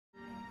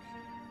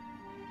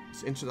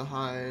Let's enter the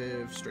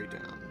hive straight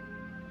down.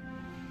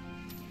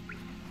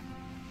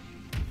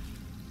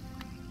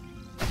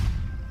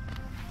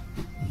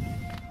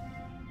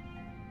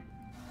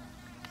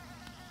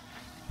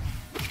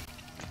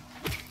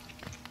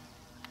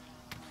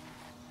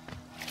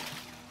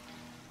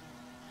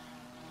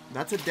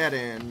 That's a dead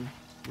end.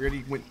 We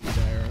already went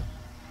there.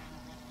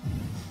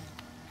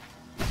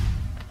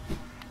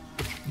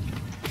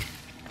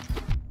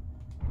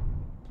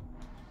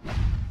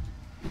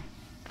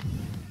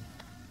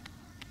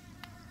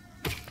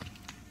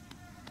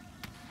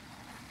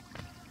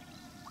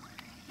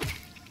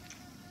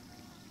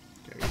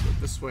 Okay, go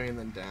this way and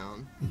then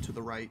down to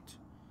the right.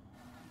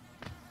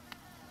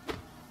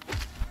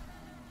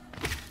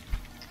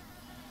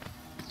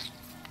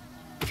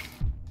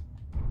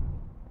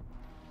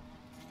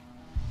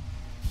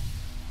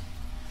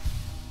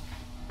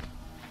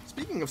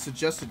 Speaking of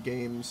suggested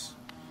games,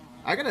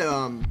 I gotta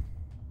I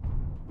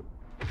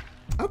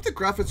hope the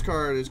graphics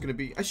card is gonna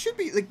be. I should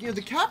be like, you know,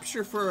 the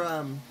capture for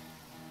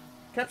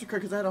capture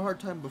card, because I had a hard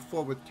time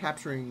before with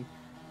capturing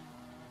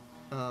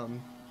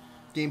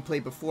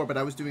gameplay before, but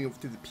I was doing it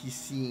through the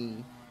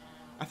PC.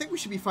 I think we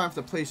should be fine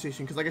for the PlayStation,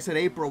 because like I said,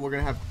 April we're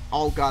gonna have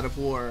all God of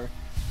War.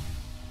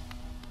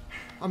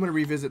 I'm gonna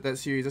revisit that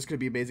series. That's gonna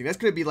be amazing. That's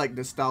gonna be like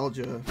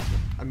nostalgia.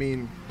 I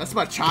mean, that's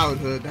my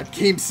childhood. That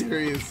game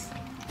series.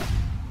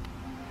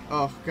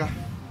 Oh god.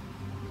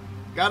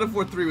 God of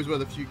War 3 was one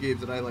of the few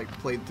games that I like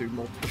played through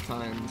multiple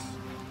times,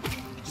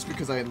 just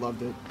because I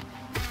loved it.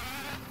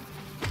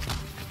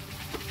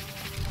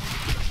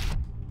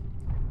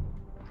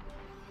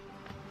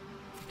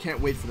 Can't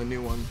wait for the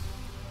new one.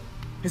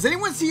 Has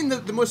anyone seen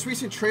the most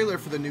recent trailer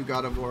for the new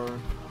God of War?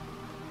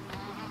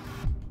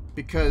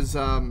 Because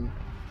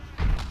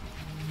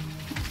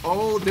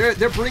oh,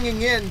 they're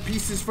bringing in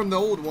pieces from the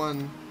old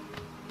one.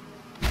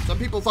 Some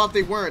people thought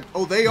they weren't.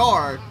 Oh, they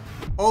are.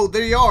 Oh,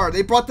 they are.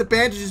 They brought the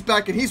bandages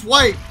back, and he's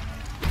white.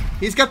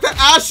 He's got the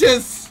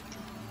ashes.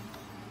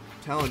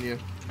 I'm telling you.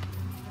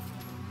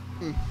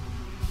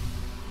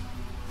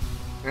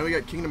 And we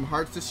got Kingdom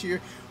Hearts this year.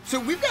 So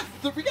we got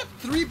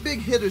three big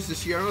hitters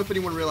this year. I don't know if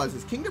anyone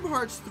realizes. Kingdom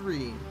Hearts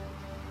 3,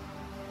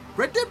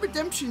 Red Dead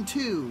Redemption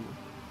 2,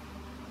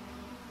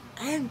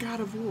 and God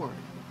of War.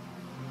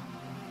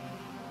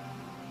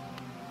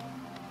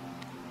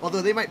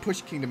 Although they might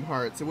push Kingdom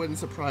Hearts, it wouldn't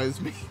surprise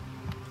me.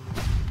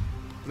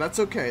 But that's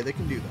okay, they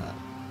can do that.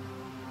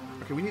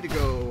 Okay, we need to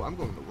go. I'm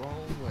going the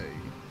wrong way.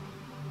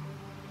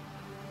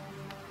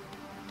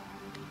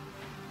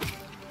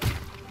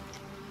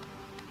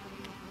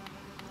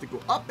 To go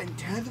up and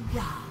to the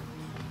right.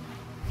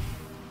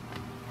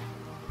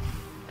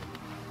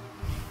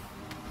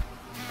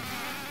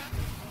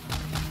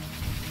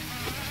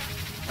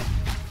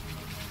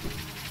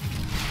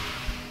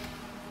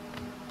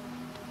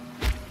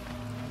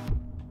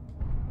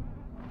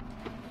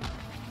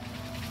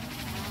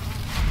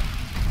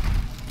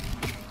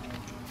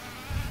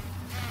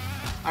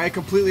 I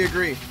completely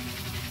agree.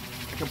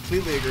 I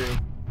completely agree.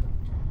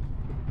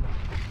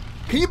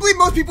 Can you believe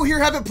most people here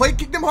haven't played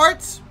Kingdom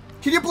Hearts?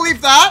 Can you believe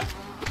that?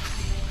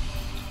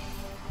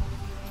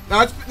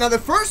 Now the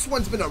first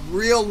one's been a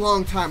real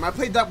long time. I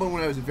played that one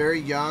when I was very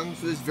young,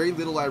 so there's very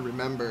little I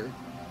remember.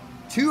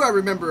 2 I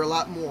remember a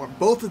lot more.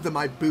 Both of them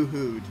I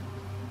boo-hooed.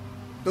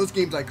 Those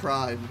games I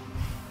cried.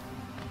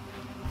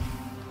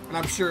 And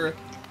I'm sure,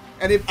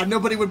 and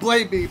nobody would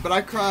blame me, but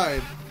I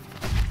cried.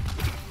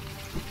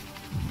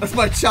 That's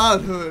my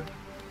childhood.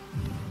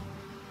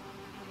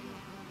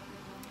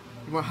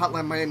 You want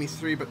Hotline Miami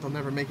 3, but they'll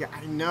never make it.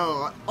 I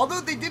know.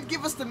 Although they did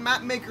give us the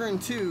map maker in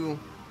 2.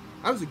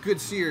 That was a good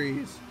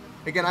series.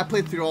 Again, I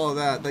played through all of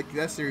that. Like,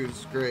 that series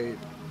was great.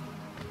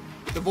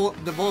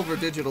 Devolver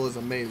Digital is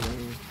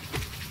amazing.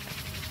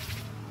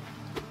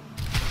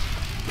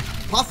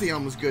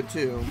 Apotheon was good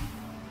too.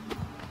 I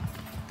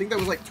think that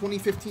was like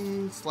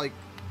 2015's like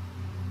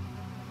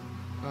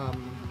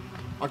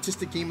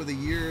artistic game of the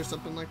year or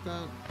something like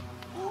that.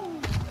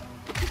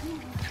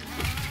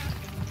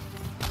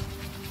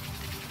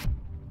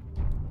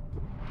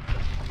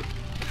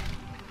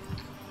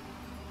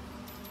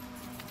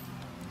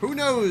 Who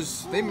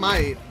knows? They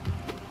might.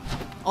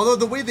 Although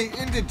the way they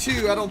ended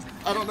too, I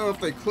don't know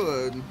if they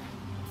could.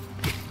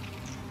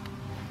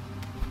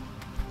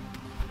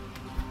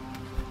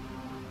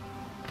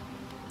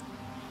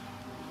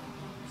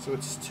 So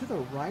it's to the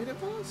right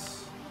of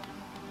us?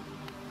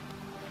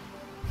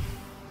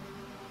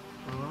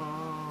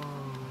 Oh.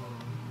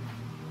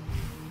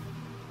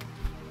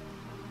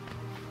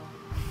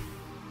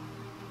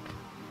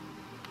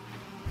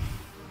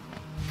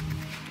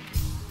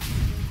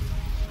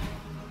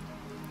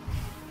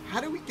 How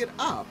do we get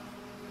up?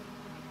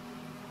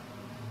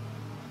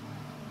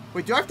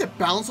 Wait, do I have to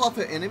bounce off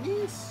of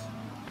enemies?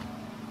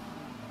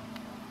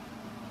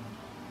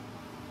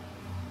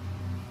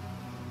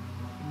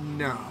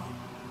 No.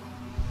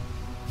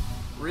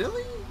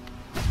 Really?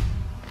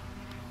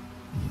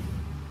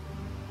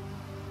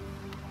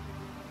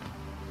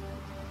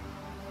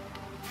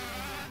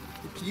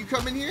 Can you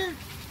come in here?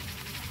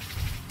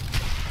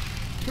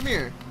 Come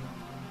here.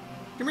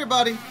 Come here,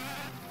 buddy.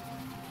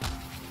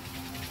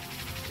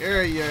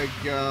 There you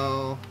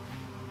go.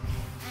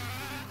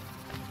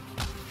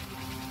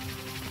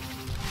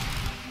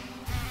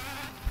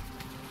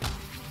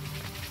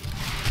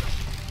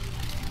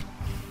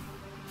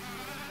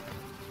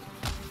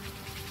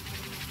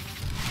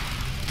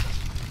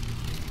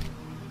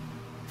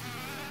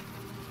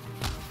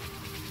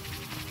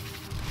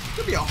 This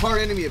could be a hard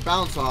enemy to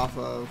bounce off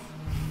of.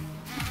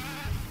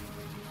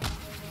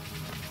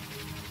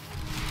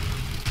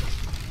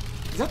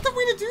 Is that the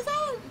way to do that?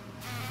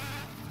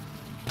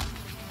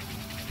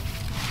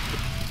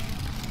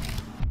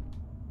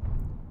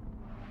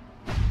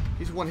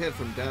 He's one hit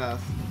from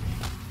death.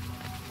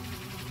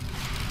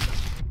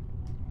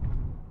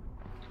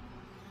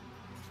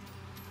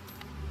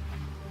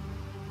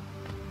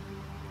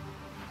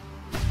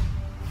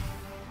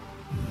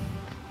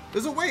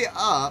 There's a way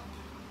up.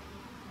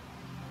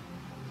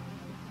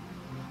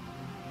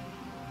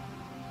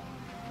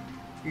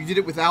 You did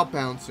it without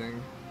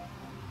bouncing.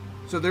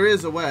 So there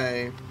is a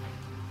way.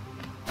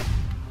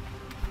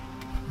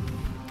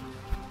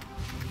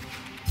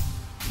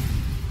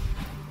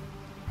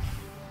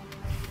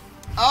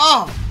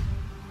 Oh!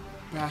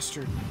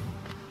 Bastard.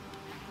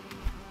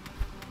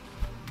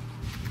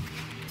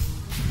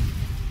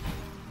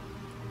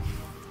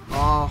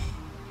 Oh.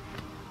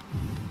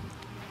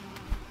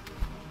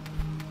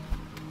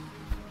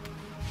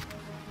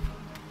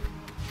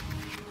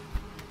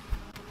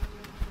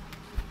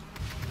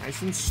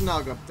 Nice and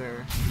snug up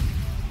there.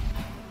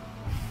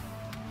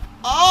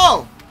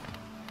 Oh!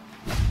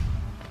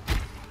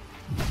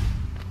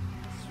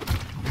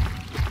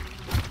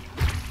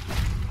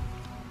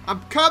 I'm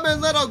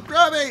coming, little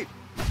grubby!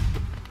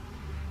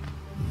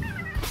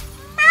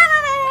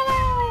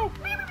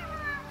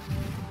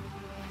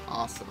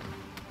 Awesome.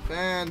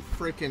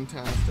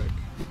 Fan-freaking-tastic.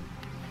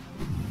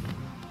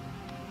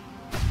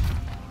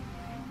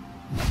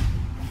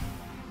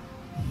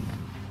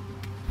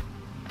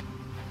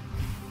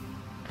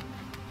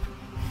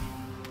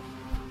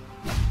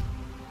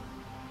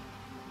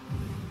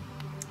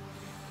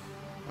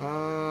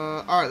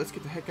 Alright, let's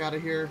get the heck out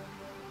of here.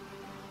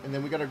 And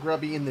then we got a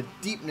grubby in the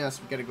deep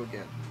nest we gotta go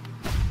get.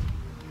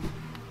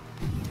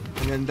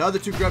 And then the other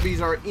two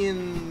grubbies are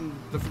in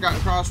the Forgotten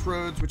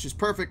Crossroads, which is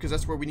perfect because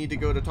that's where we need to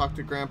go to talk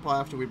to Grandpa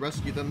after we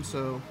rescue them,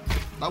 so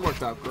that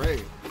worked out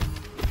great.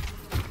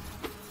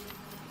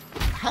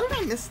 How did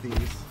I miss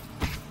these?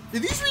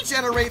 Did these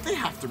regenerate? They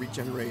have to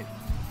regenerate.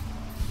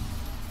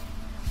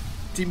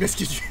 Team Nest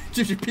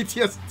gives you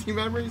PTSD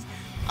memories?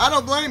 I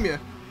don't blame you.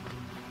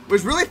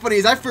 What's really funny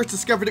is I first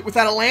discovered it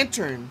without a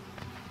lantern.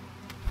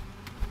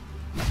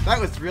 That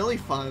was really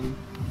fun.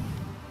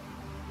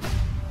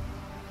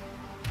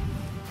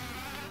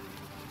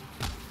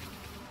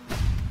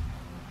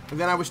 And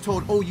then I was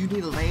told, oh, you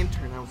need a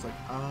lantern. I was like,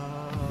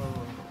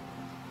 oh.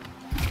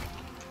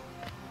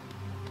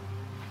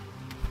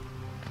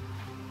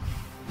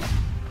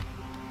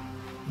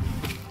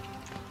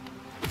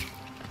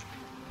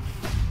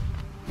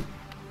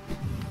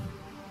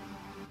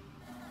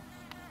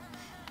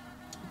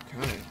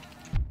 Okay.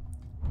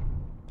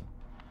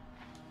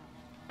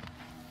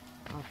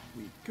 Up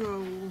we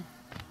go.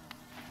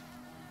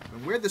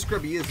 And where this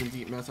grubby is in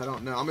Deep Nest, I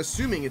don't know. I'm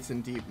assuming it's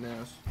in Deep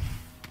Nest.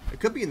 It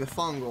could be in the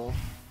fungal.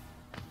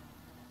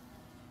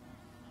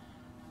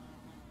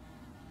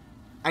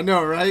 I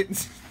know,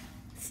 right?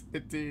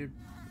 Indeed.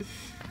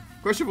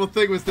 Questionable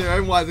thing was there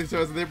analyzing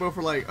shows, and they both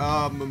were like,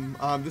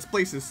 this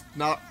place is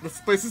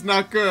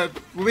not good.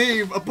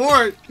 Leave,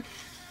 abort.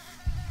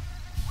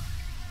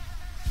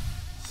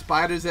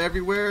 Spiders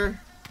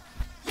everywhere.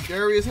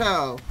 Scary as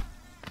hell.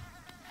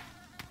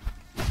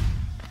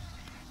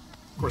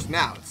 Of course,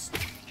 now it's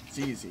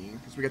easy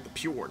because we got the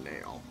pure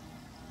nail.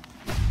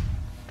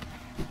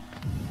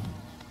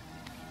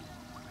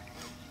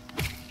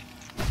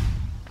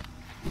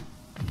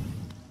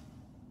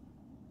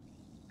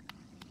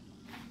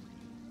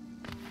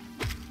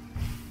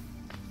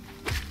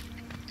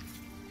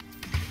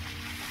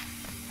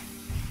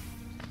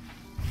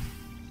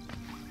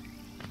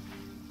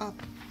 Up,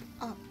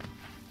 up.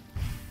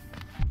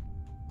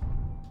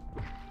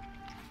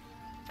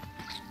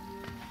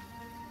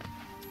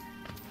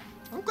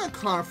 I'm glad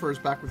Conifer's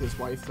back with his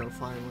wife, though,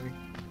 finally.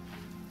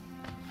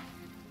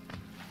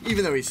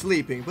 Even though he's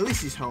sleeping, but at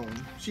least he's home.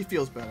 She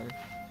feels better.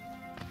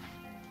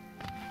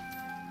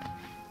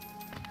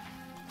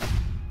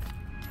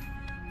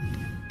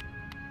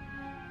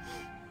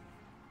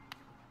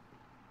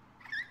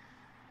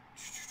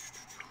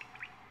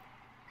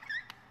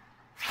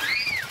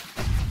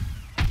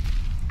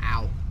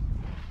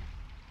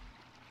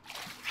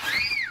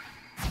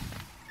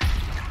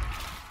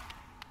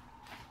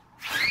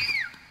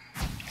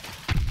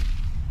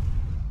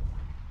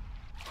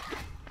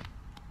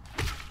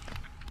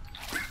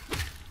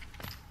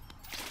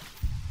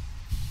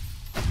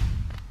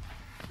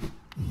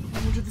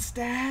 To the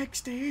stag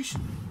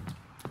station.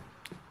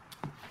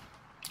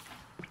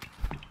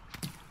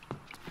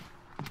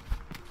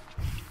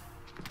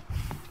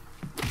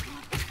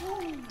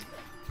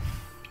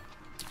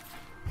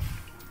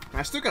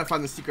 I still gotta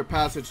find the secret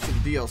passage to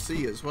the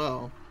DLC as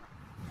well.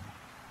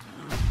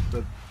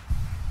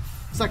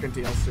 Second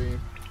DLC.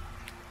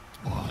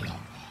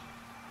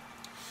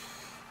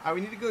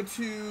 We need to go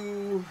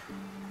to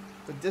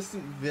the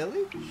distant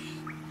village?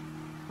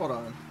 Hold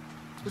on.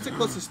 What's the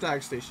closest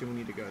stag station we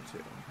need to go to?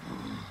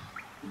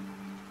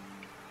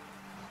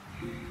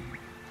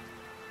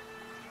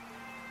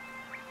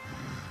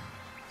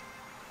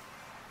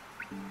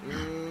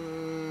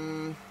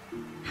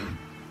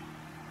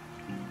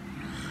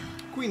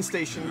 Queen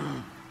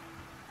Station.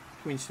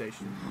 Queen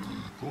Station.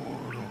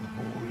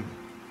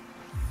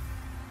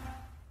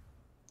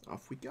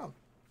 Off we go.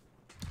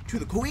 To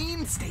the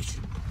Queen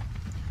Station.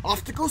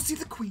 Off to go see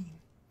the Queen.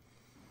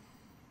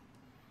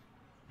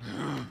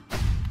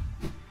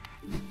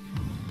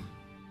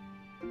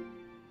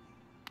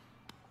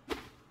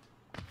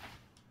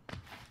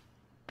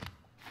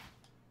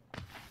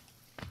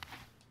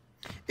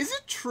 Is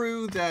it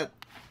true that,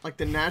 like,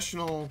 the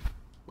national,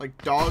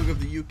 like, dog of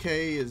the UK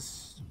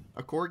is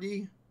a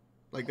corgi?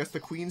 Like, that's the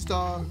Queen's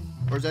dog?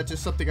 Or is that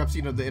just something I've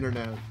seen on the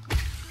internet?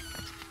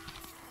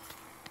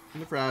 I've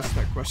never asked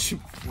that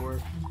question before.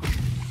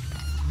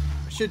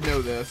 I should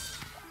know this.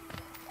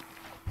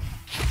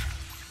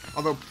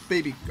 Although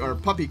baby or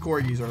puppy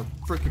corgis are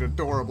freaking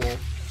adorable.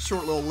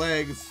 Short little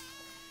legs.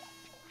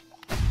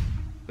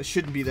 They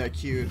shouldn't be that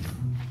cute.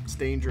 It's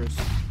dangerous.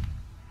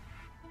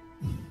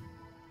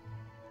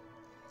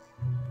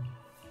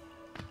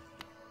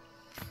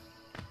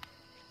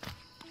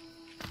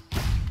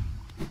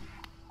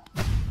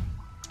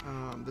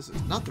 This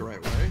is not the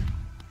right way.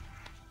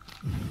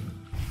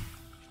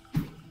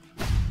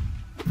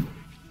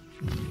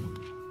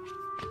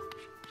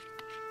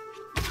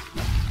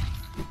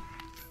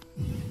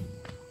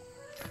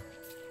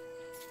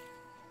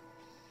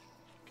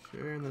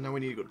 Okay, and then now we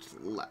need to go to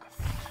the left.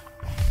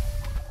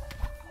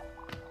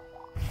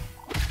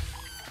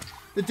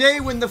 The day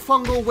when the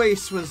fungal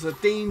waste was a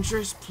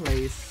dangerous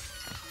place.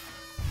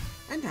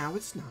 And now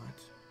it's not.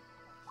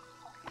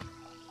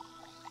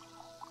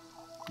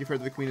 You've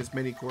heard the Queen has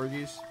many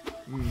corgis?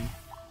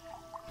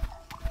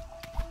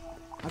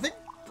 I think,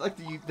 like,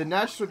 the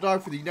national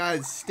dog for the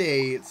United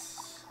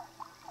States,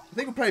 I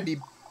think it would probably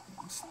be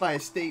by a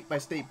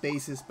state-by-state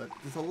basis, but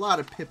there's a lot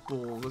of pit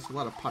bulls. There's a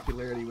lot of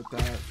popularity with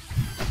that.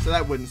 So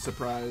that wouldn't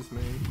surprise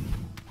me.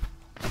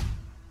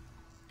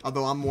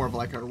 Although I'm more of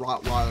like a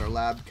Rottweiler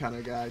lab kind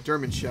of guy.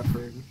 German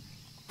Shepherd.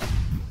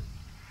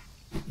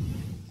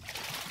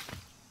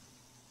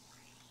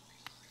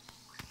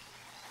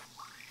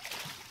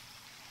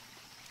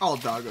 All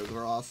doggos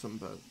are awesome,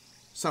 but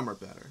some are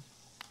better.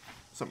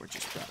 Some are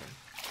just better.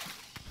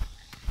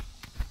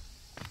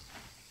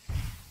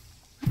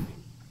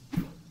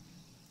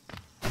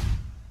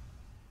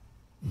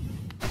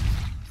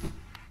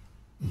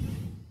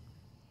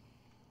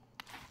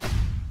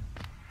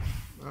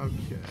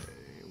 Okay,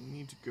 we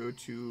need to go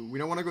to... We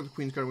don't want to go to the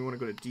Queen's Garden, we want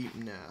to go to Deep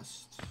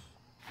Nest.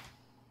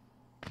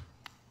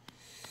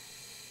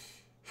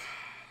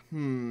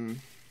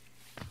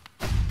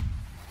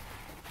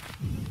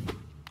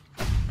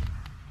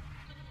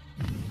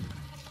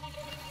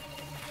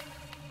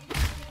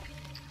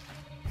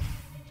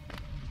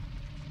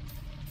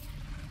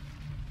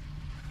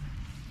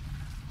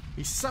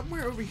 He's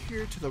somewhere over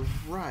here to the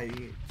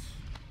right.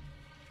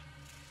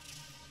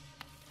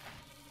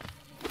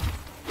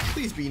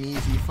 Please be an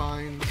easy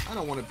find. I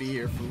don't want to be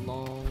here for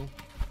long.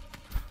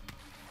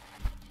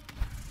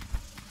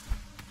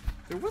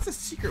 There was a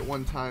secret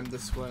one time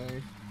this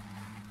way.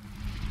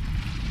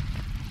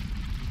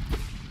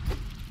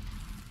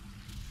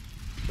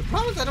 The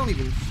problem is I don't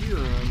even hear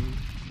him.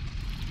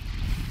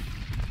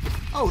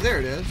 Oh, there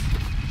it is.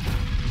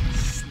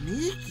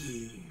 Sneaky.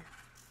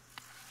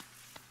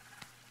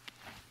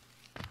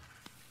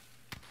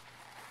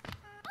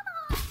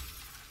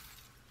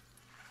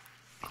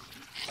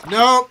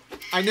 Nope,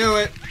 I knew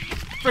it.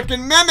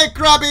 Frickin' Mimic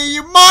Grubby,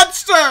 you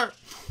monster!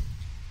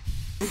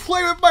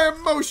 Play with my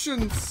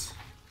emotions.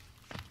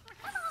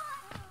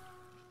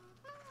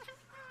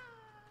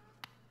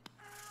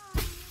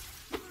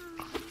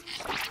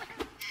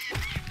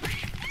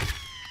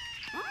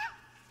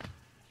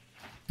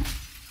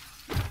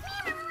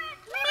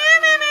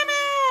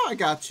 I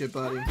got you,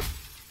 buddy.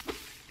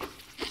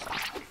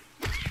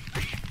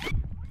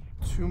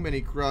 Too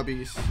many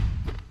grubbies.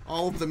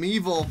 All of them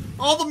evil.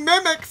 All the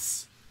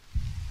mimics!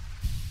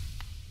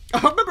 I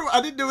remember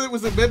I didn't know it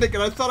was a mimic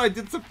and I thought I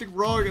did something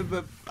wrong and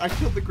then I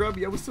killed the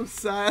grubby. I was so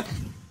sad.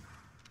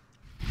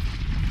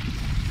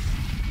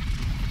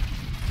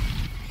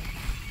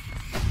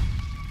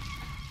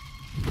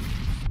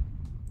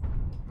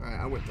 Alright,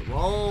 I went the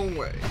wrong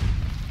way.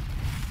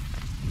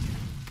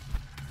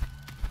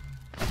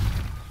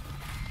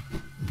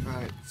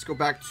 Alright, let's go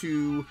back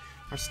to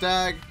our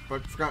stag,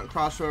 but Forgotten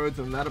Crossroads,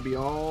 and that'll be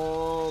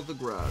all the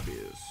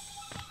grubbies.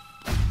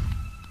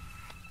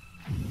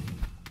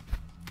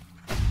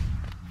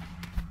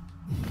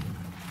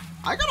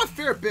 I got a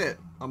fair bit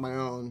on my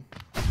own.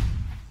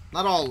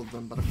 Not all of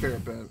them, but a fair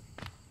bit.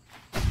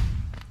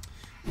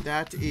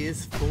 That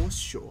is for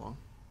sure.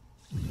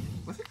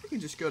 I think we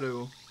can just go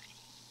to...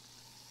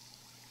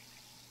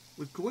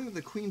 Would going to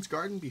the Queen's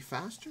Garden be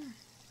faster?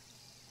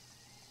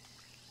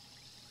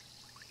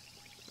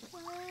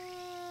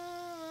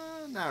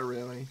 Not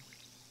really.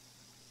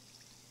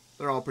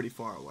 They're all pretty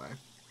far away.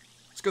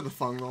 Let's go the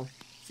fungal.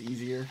 It's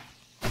easier.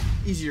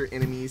 Easier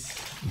enemies.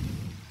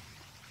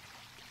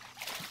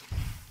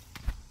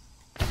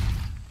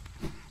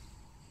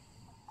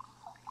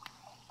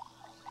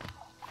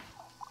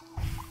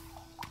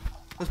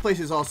 This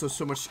place is also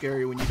so much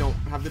scarier when you don't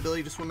have the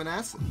ability to swim in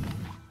acid.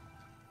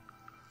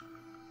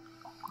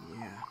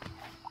 Yeah.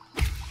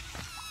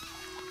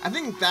 I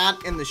think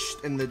that and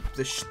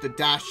the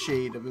dash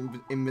shade of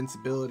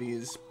invincibility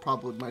is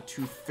probably my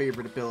two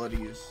favorite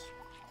abilities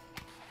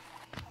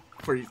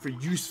for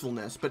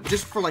usefulness. But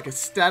just for like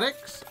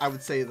aesthetics, I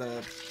would say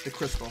the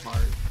crystal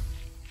heart.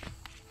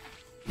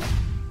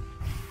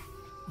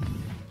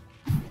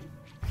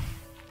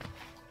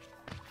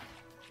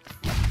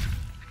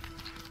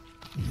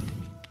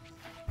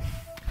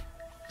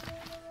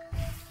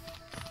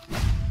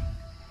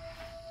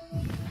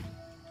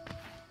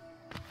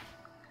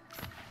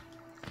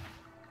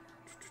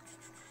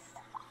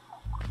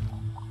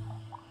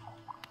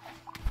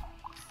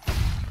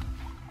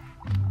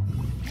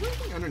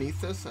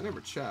 Underneath this? I never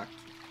checked.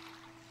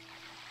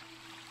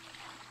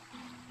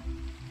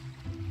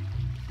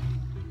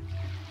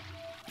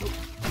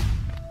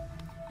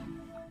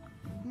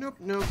 Nope.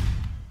 Nope.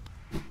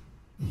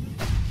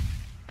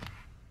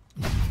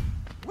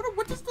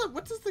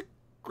 What does the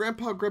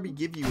Grampa Grubby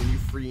give you when you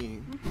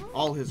freeing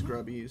all his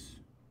grubbies?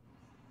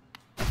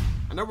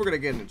 I know we're gonna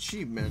get an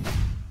achievement.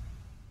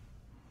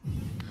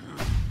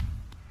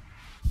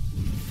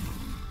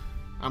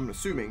 I'm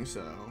assuming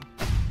so.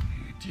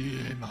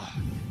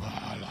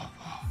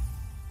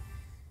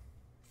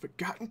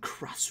 Forgotten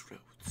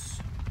Crossroads.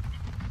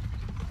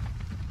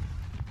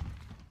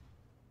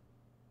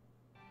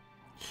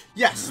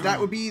 Yes, that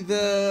would be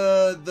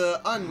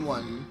the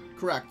one.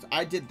 Correct.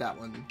 I did that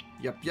one.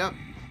 Yep.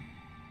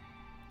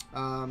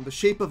 The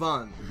Shape of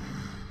Un,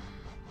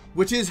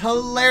 which is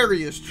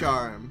hilarious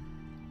charm.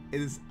 It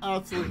is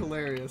absolutely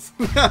hilarious.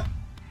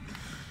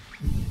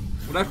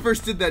 When I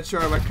first did that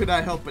charm, I could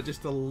not help but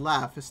just to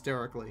laugh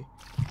hysterically.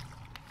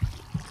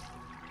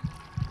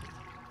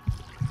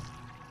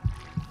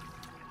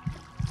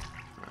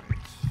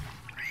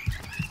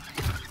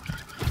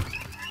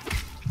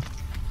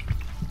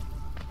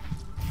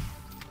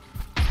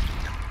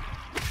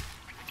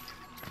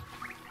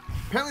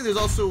 Apparently there's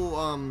also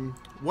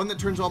one that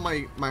turns all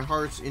my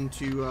hearts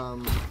into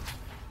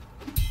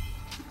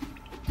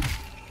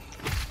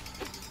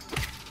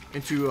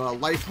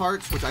life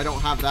hearts, which I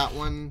don't have that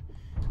one.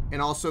 And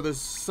also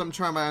there's some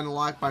charm I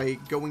unlock by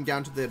going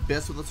down to the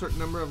abyss with a certain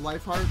number of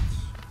life hearts.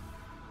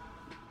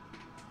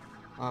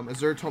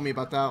 Azur told me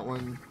about that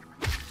one.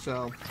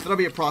 So that'll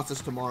be a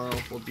process tomorrow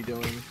we'll be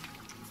doing.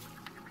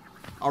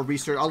 I'll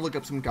research, I'll look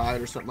up some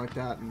guide or something like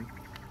that and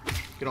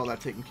get all that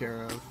taken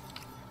care of.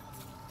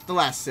 The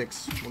last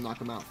 6 will knock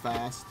them out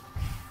fast.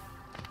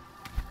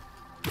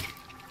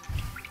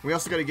 We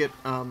also got to get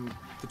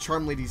the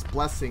Charm Lady's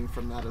blessing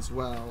from that as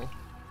well.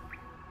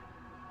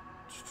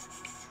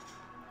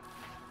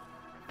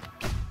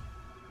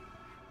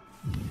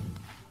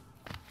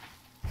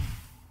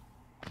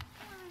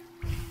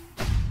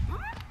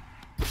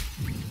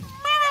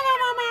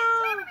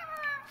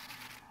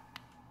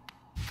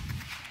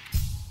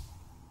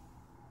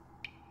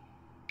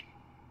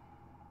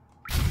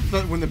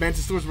 But when the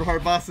Mantis Stores were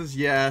hard bosses,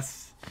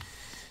 yes.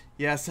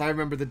 Yes, I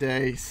remember the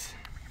days.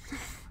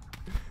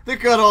 The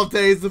good old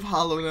days of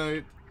Hollow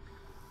Knight.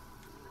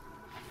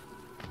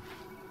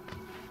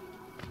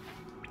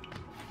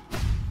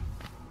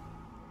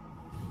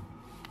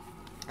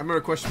 I remember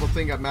a questionable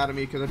thing got mad at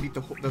me because I beat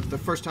the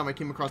first time I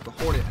came across the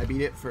Hornet, I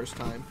beat it first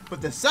time.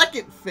 But the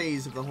second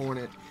phase of the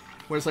Hornet,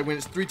 where it's like when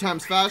it's 3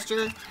 times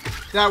faster,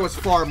 that was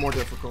far more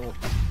difficult.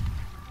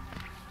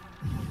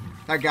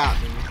 That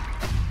got me.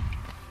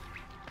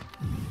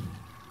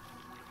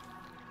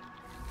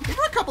 There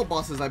were a couple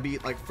bosses I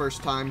beat like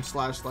first time /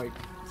 like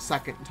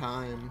second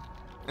time,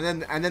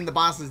 and then the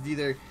bosses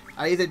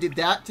I either did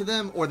that to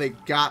them or they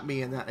got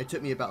me, and that it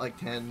took me about like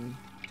 20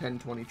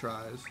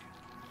 tries.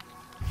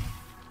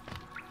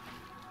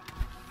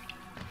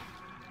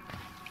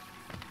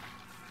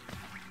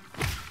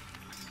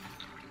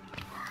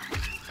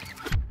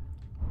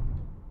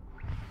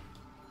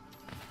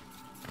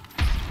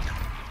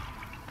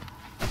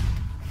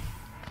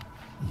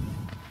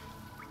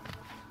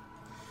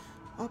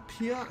 Up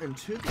here and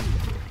to the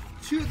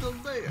left, to the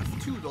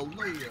left, to the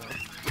left.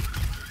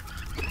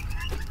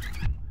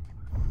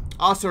 I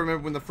also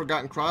remember when the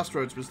Forgotten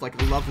Crossroads was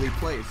like a lovely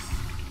place.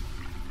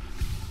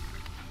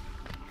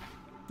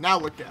 Now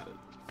look at it.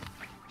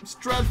 It's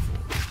dreadful.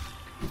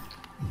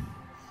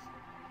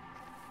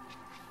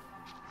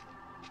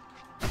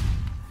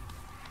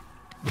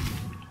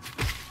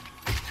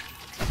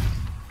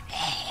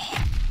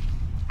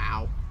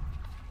 Ow.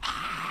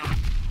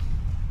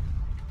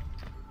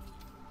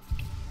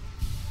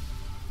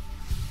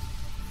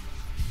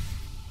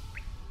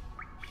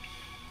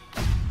 I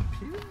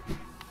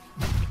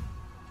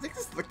think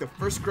this is like the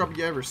first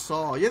Grubby I ever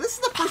saw. Yeah, this is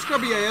the first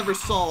Grubby I ever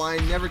saw. I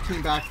never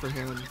came back for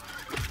him.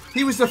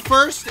 He was the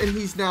first, and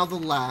he's now the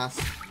last.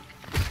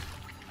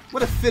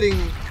 What a fitting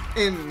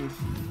end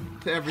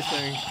to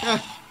everything.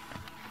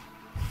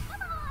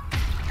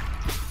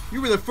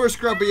 You were the first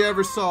Grubby I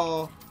ever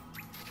saw.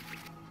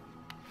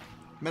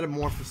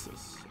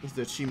 Metamorphosis is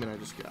the achievement I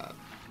just got.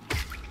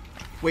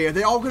 Wait, are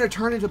they all gonna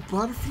turn into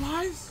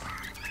butterflies?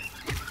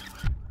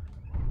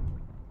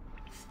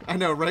 I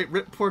know, right?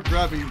 Poor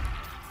Grubby.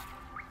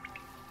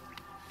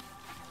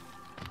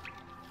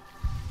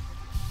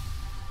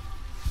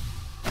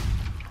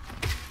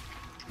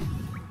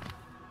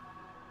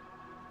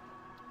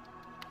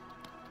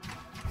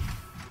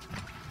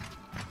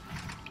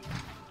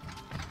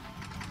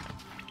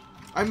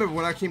 I remember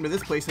when I came to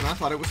this place and I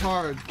thought it was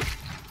hard.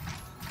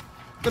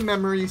 The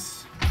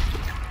memories.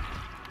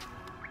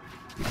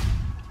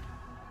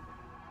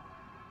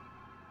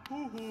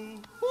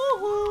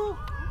 Woohoo!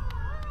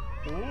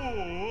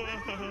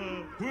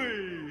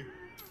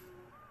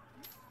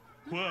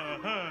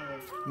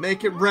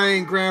 Make it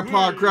rain,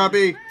 Grandpa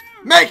Grubby.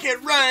 Make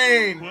it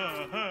rain!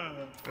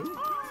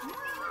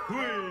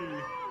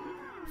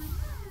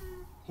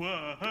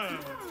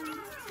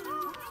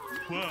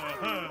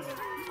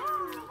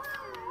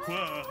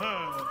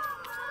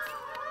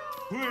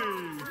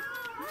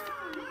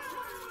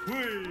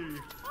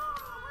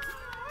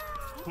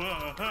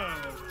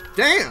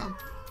 Damn!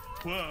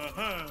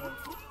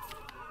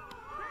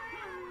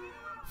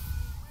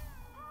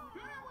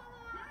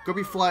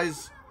 Grubby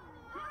flies.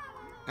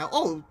 Now,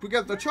 oh, we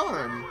got the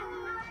charm.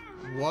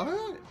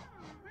 What?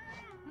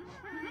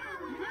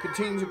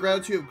 Contains the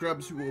gratitude of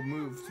grubs who will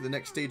move to the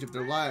next stage of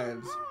their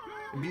lives.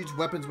 Imbues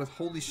weapons with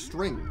holy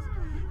strength.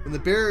 When the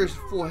bearer is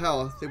full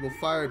health, they will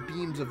fire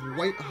beams of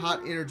white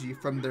hot energy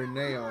from their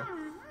nail.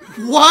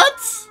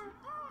 What?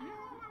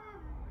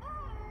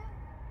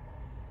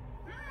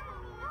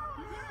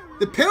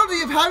 The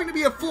penalty of having to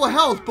be at full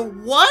health, but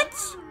what?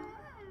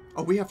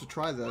 Oh, we have to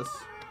try this.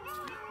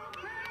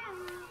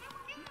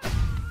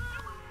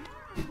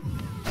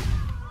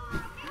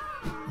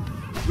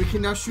 We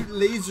can now shoot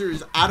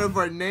lasers out of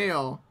our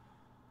nail.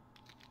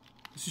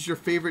 This is your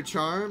favorite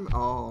charm?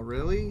 Oh,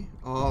 really?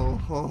 Oh,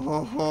 ho,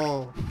 ho,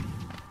 ho.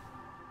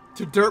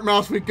 To Dirt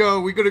Mouse we go.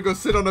 We're gonna go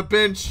sit on a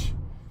bench.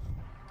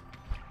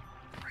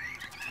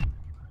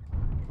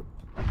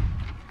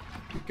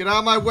 Get out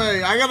of my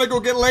way. I gotta go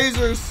get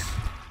lasers.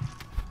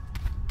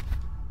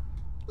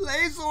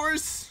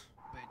 Lasers.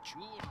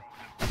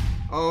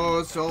 Oh,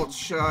 it's all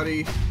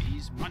shoddy.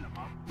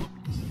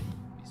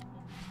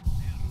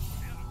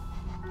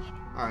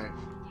 Alright.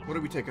 What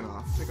are we taking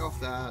off? Take off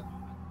that.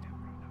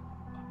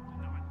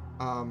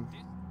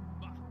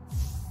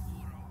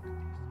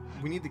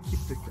 We need to keep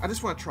the... I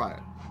just want to try it.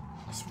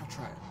 I just want to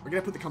try it. We're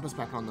gonna put the compass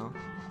back on, though.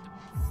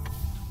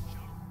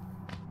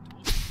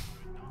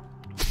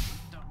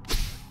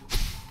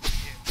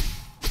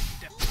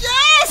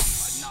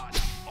 Yes!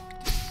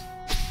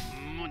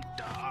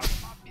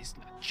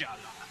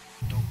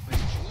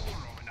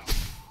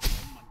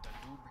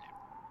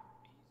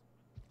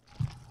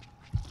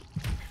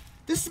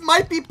 This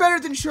might be better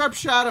than Sharp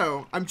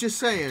Shadow. I'm just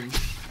saying.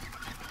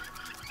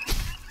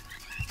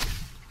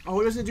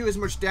 Oh, it doesn't do as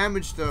much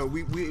damage though.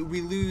 We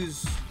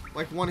lose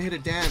like one hit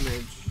of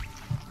damage.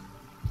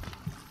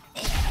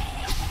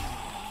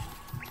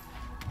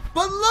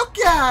 But look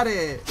at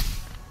it!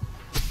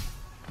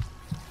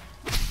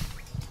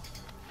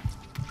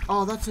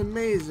 Oh, that's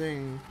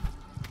amazing.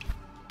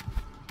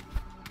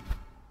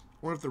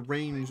 I wonder if the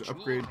range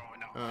upgrade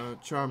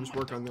charms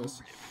work on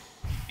this.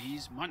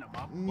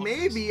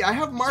 Maybe. I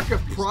have Mark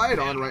of Pride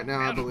on right now,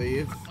 I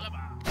believe.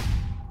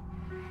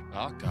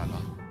 I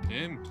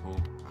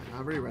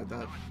already read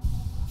that.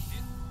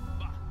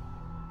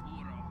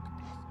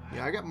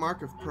 Yeah, I got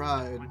Mark of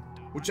Pride,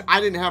 which I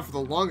didn't have for the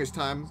longest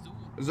time.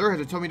 Azur had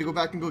to tell me to go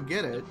back and go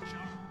get it.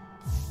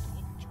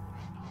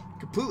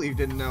 Completely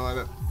didn't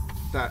know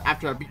that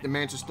after I beat the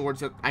Mantis Lords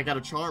that I got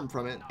a charm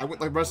from it. I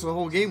went like the rest of the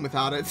whole game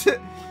without it.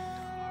 So,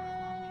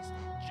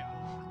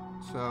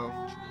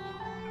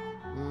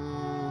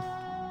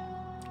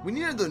 we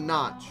needed the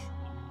notch.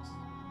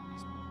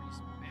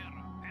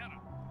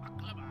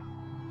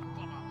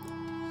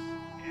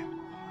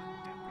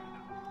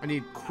 I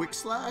need Quick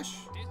Slash?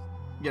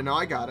 Yeah, no,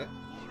 I got it.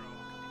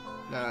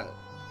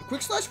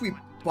 Quick Slash we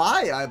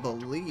buy, I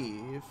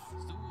believe.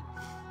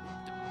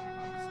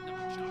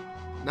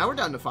 Now we're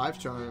down to 5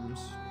 charms.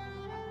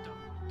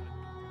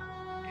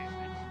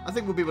 I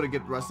think we'll be able to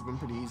get the rest of them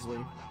pretty easily.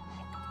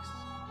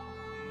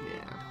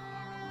 Yeah.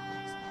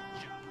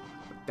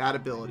 But that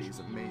ability is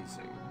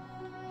amazing.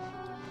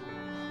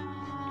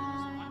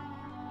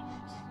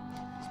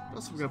 What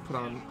else are we gonna put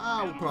on?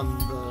 We'll put on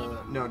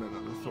the... No, the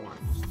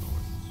thorns.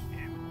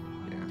 Yeah.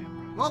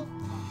 Well,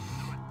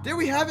 there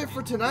we have it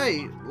for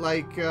tonight.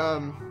 Like,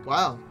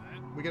 wow.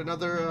 We got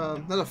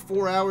another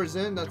 4 hours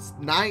in. That's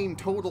 9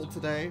 total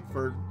today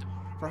for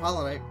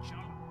Hollow Knight.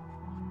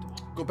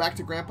 Go back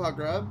to Grandpa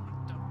Grub.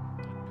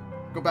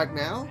 Go back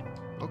now?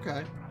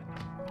 Okay.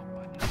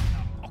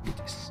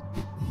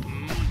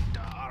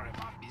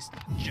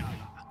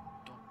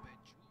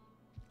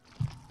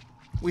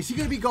 Wait, is he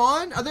gonna be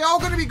gone? Are they all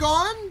gonna be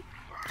gone?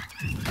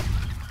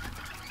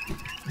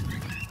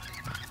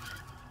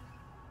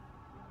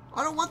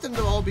 I don't want them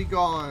to all be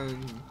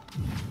gone.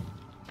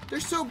 They're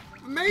so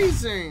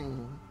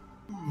amazing.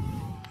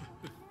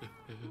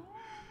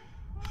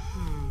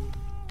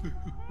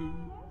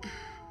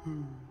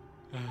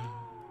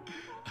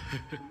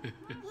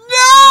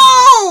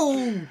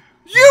 No!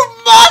 You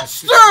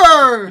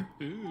monster!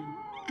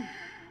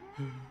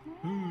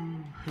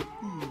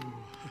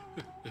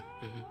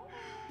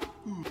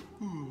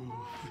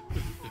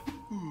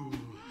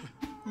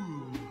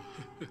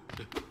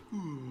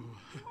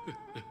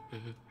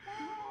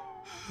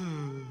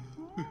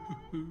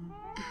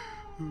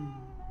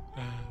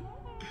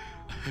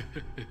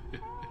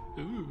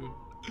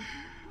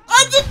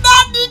 I did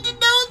not need to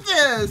know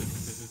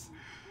this!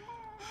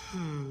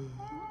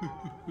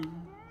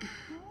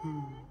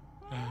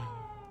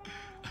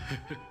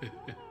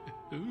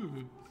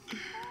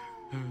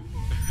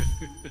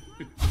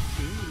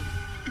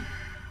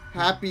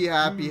 Happy,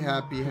 happy,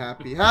 happy,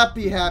 happy,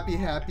 happy, happy,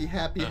 happy,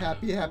 happy,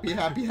 happy, happy,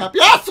 happy, happy,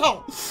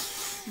 asshole!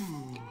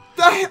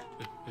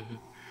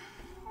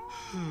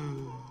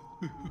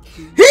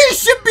 He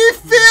should be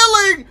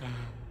feeling!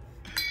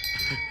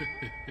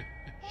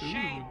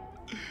 Shame!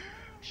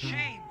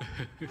 Shame!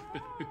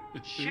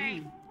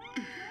 Shame!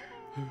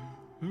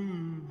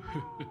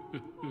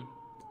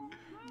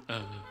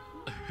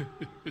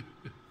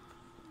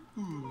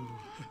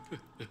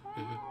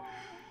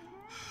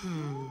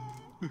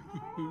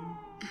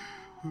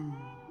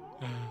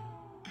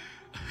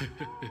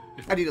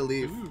 I need to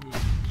leave.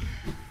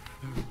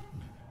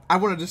 I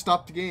wanted to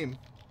stop the game.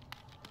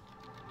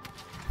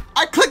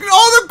 I clicked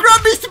all the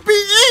grubbies to be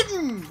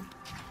eaten!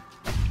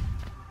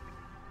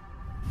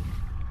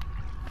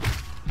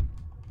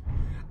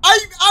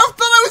 I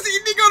thought I was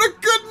ending on a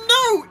good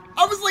note!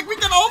 I was like, we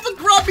got all the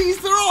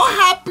grubbies, they're all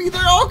happy,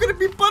 they're all gonna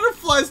be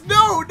butterflies.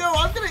 No, no,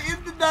 I'm gonna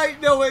end the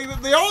night knowing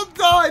that they all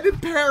died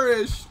and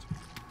perished.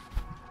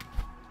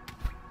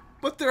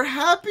 But they're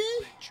happy?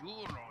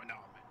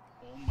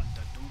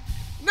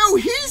 No,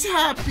 he's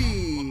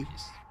happy!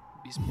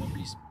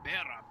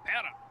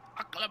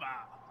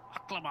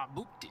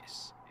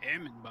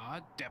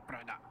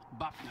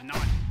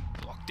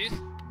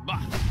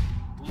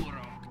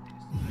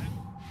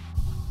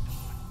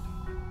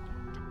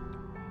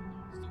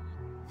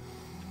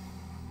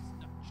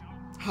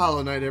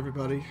 Hollow Knight,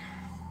 everybody.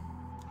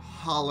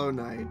 Hollow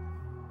Knight.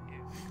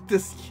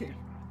 This game.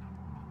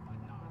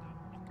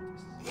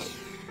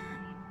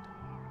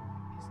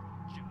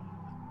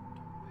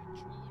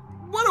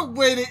 What a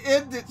way to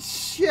end it,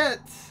 shit!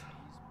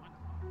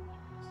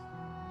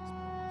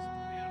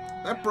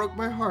 That broke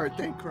my heart.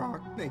 Thank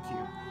Croc. Thank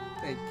you.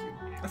 Thank you.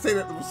 I say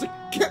that was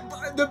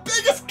the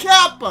biggest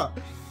kappa!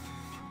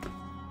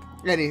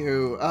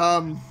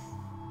 Anywho,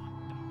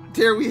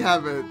 there we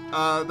have it.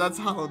 That's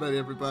Hollow Knight,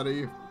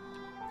 everybody.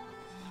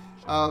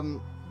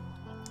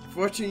 If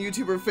you're watching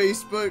YouTube or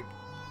Facebook,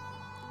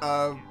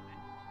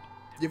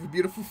 you have a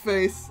beautiful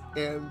face,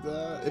 and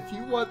if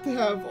you want to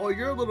have all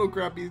your little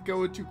grubbies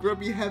go into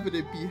grubby heaven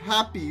and be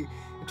happy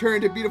and turn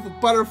into beautiful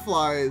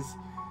butterflies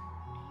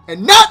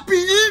and not be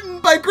eaten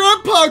by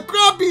Grandpa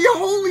Grubby,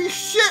 holy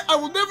shit, I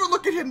will never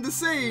look at him the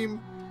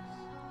same.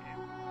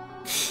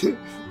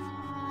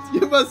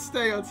 You must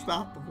stay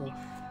unstoppable.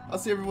 I'll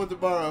see everyone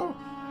tomorrow.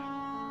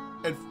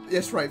 And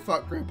yes, right,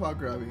 fuck Grandpa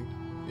Grubby.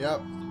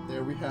 Yep,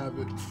 there we have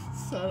it.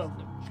 Son of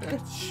a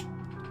bitch.